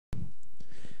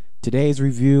Today's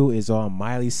review is on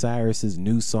Miley Cyrus's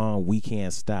new song We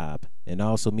Can't Stop, and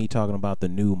also me talking about the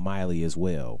new Miley as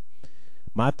well.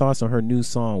 My thoughts on her new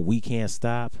song We Can't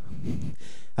Stop,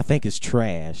 I think it's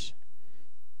trash.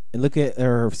 And look at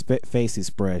her face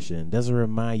expression. Doesn't it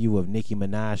remind you of Nicki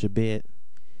Minaj a bit?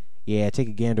 Yeah, take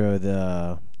a gander of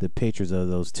the pictures of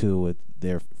those two with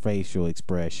their facial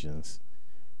expressions.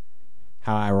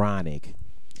 How ironic.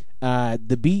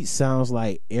 The beat sounds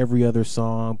like every other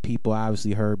song people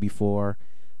obviously heard before.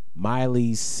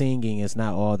 Miley's singing is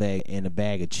not all that in a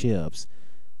bag of chips.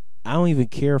 I don't even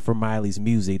care for Miley's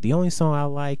music. The only song I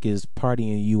like is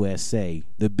Party in USA.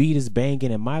 The beat is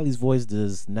banging and Miley's voice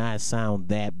does not sound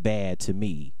that bad to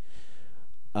me.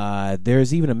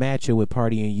 There's even a matchup with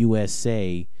Party in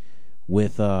USA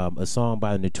with a song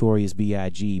by Notorious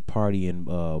B.I.G, Party in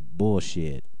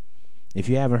Bullshit. If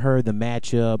you haven't heard the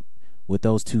matchup with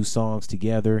those two songs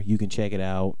together, you can check it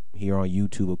out here on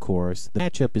YouTube, of course. The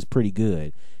matchup is pretty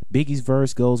good. Biggie's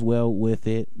verse goes well with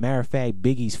it. Matter of fact,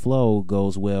 Biggie's flow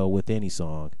goes well with any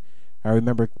song. I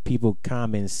remember people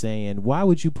commenting saying, why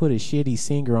would you put a shitty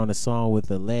singer on a song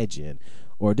with a legend?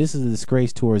 Or this is a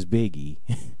disgrace towards Biggie.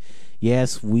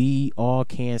 Yes, we all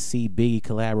can't see Biggie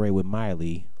collaborate with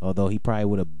Miley, although he probably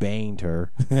would have banged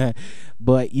her.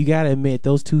 But you gotta admit,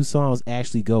 those two songs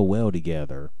actually go well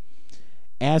together.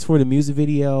 As for the music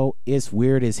video, it's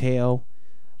weird as hell.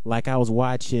 Like I was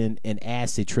watching an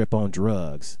acid trip on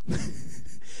drugs.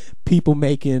 People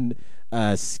making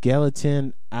a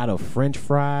skeleton out of French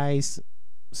fries.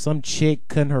 Some chick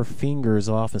cutting her fingers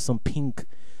off and some pink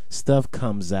stuff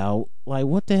comes out. Like,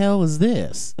 what the hell is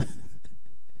this?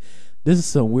 This is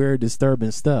some weird, disturbing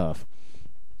stuff.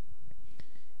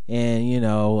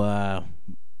 And,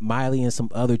 Miley and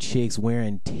some other chicks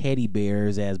wearing teddy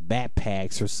bears as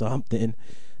backpacks or something.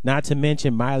 Not to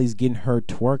mention Miley's getting her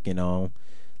twerking on.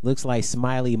 Looks like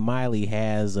Smiley Miley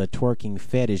has a twerking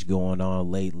fetish going on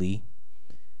lately.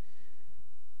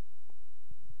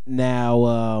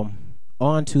 Now,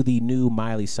 on to the new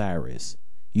Miley Cyrus.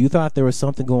 You thought there was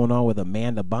something going on with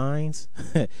Amanda Bynes?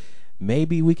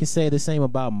 Maybe we can say the same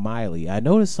about Miley. I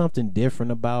noticed something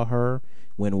different about her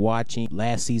when watching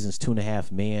last season's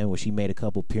 2.5 Men, where she made a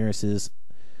couple appearances.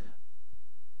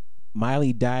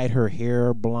 Miley dyed her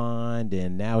hair blonde,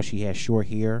 and now she has short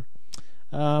hair.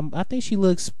 I think she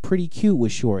looks pretty cute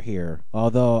with short hair,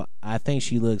 although I think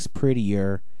she looks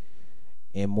prettier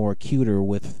and more cuter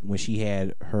with when she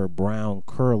had her brown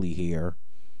curly hair.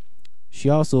 She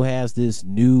also has this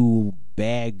new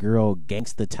bad girl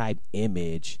gangsta type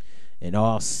image and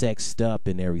all sexed up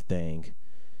and everything.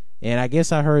 And I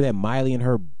guess I heard that Miley and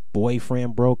her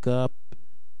boyfriend broke up.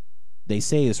 They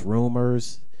say it's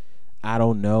rumors. I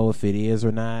don't know if it is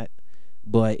or not.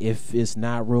 But if it's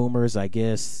not rumors, I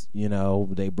guess,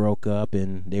 they broke up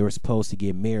and they were supposed to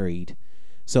get married.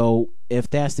 So if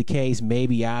that's the case,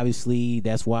 maybe obviously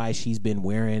that's why she's been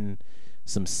wearing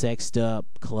some sexed up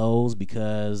clothes,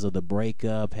 because of the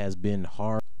breakup has been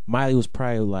hard. Miley was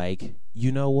probably like,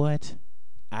 you know what?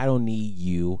 I don't need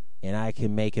you and I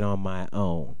can make it on my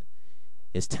own.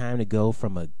 It's time to go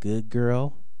from a good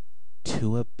girl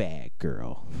to a bad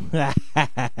girl. I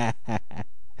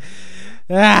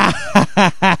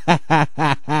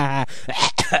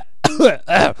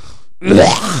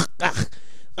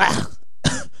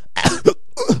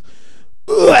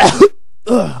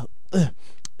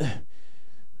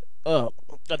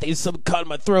think something caught in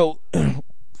my throat.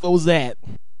 What was that?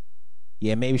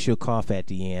 Yeah, maybe she'll cough at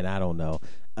the end. I don't know.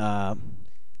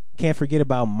 Can't forget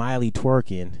about Miley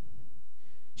twerking.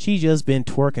 She just been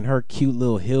twerking her cute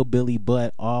little hillbilly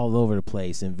butt all over the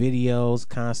place in videos,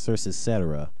 concerts,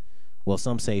 etc. Well,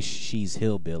 some say she's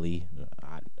hillbilly.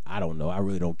 I don't know. I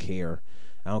really don't care.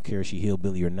 I don't care if she's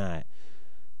hillbilly or not.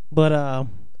 But I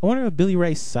wonder if Billy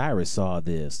Ray Cyrus saw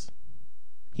this.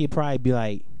 He'd probably be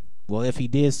like, well, if he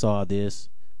did saw this,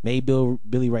 maybe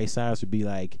Billy Ray Cyrus would be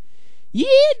like, yeah,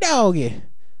 doggy.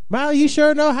 Miley, you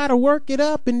sure know how to work it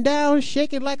up and down,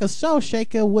 shake it like a salt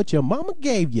shaker, what your mama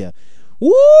gave you.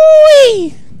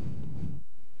 Woo-wee!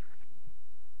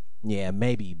 Yeah,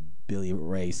 maybe Billy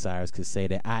Ray Cyrus could say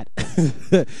that.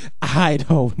 I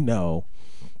don't know.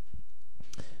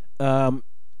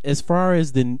 As far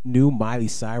as the new Miley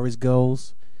Cyrus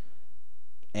goes,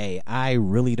 hey, I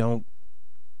really don't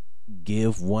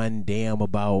give one damn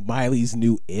about Miley's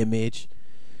new image.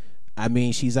 I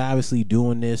mean, she's obviously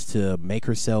doing this to make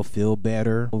herself feel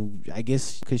better. I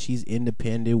guess because she's an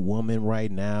independent woman right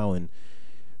now, and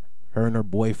her and her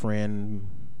boyfriend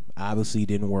obviously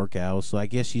didn't work out. So I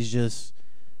guess she's just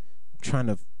trying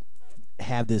to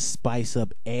have this spice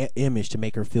up image to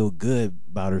make her feel good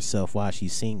about herself while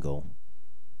she's single.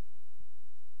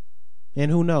 And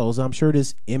who knows? I'm sure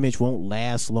this image won't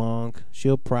last long.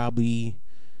 She'll probably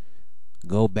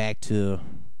go back to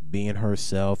being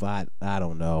herself. I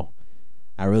don't know.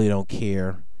 I really don't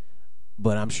care.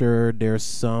 But I'm sure there's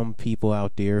some people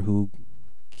out there who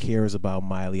cares about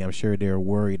Miley. I'm sure they're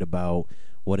worried about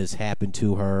what has happened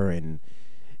to her, and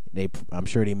I'm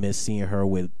sure they miss seeing her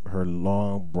with her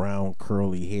long brown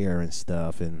curly hair and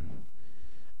stuff. And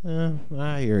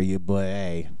I hear you, but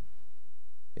hey,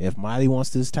 if Miley wants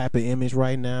this type of image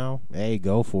right now, hey,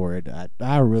 go for it.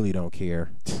 I really don't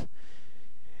care.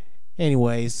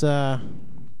 Anyways,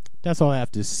 that's all I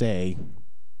have to say.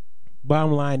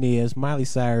 Bottom line is, Miley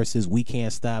Cyrus's "We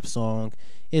Can't Stop" song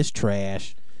is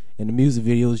trash, and the music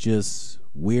video is just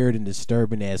weird and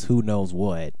disturbing as who knows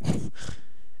what.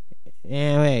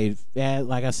 And hey,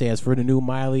 like I said, as for the new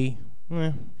Miley,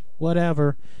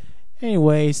 whatever.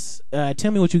 Anyways,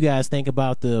 tell me what you guys think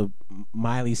about the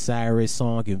Miley Cyrus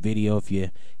song and video. If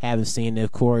you haven't seen it,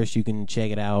 of course, you can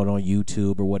check it out on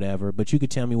YouTube or whatever. But you can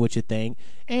tell me what you think.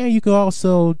 And you can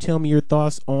also tell me your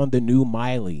thoughts on the new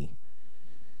Miley.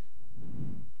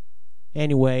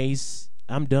 Anyways,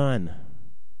 I'm done.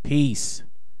 Peace.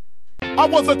 I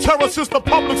was a terror since the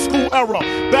public school era.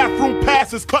 Bathroom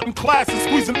passes, cutting classes,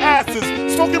 squeezing asses.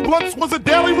 Smoking blunts was a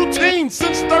daily routine.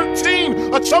 Since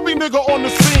 13, a chubby nigga on the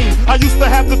scene. I used to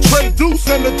have the tray deuce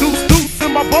and the deuce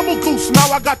in my bubble goose.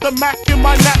 Now I got the Mac in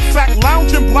my knapsack,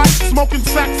 lounging black, smoking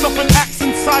sacks up and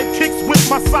axing sidekicks with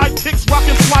my sidekicks,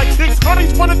 rocking fly kicks.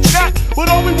 Honeys wanna chat, but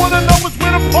all we wanna know is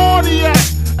where the party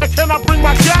at. And can I bring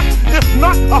my gat? If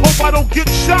not, I hope I don't get